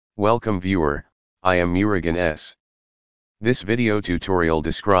Welcome viewer, I am Murugan S. This video tutorial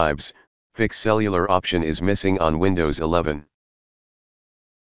describes, fix cellular option is missing on Windows 11.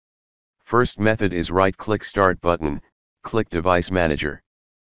 First method is right-click Start button, click Device Manager.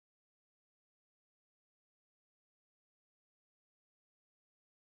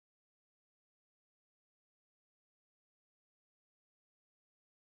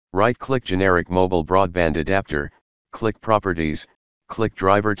 Right-click Generic Mobile Broadband Adapter, click Properties, click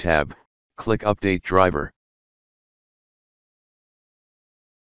Driver tab, click Update Driver.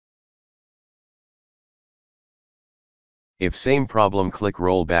 If same problem, click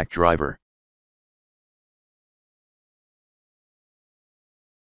Rollback Driver.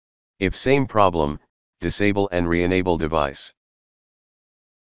 If same problem, disable and re-enable device.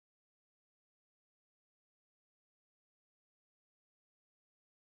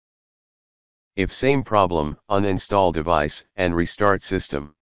 If same problem, uninstall device and restart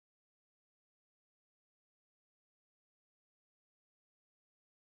system.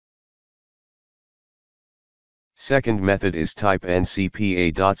 Second method is type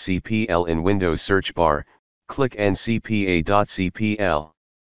ncpa.cpl in Windows search bar, click ncpa.cpl.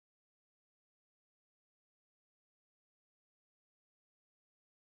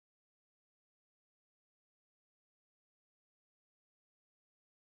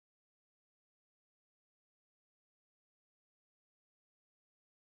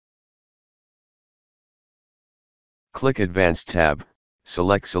 Click Advanced tab,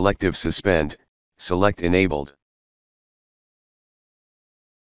 select Selective Suspend, select Enabled.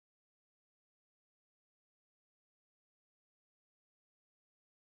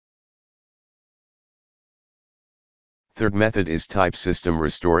 Third method is type System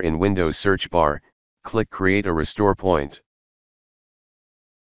Restore in Windows search bar, click Create a Restore Point.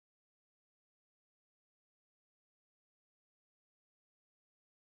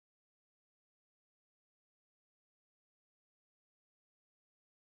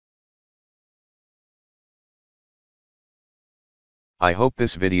 I hope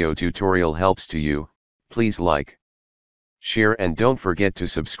this video tutorial helps to you. Please like, share and don't forget to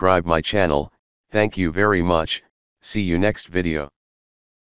subscribe my channel. Thank you very much. See you next video.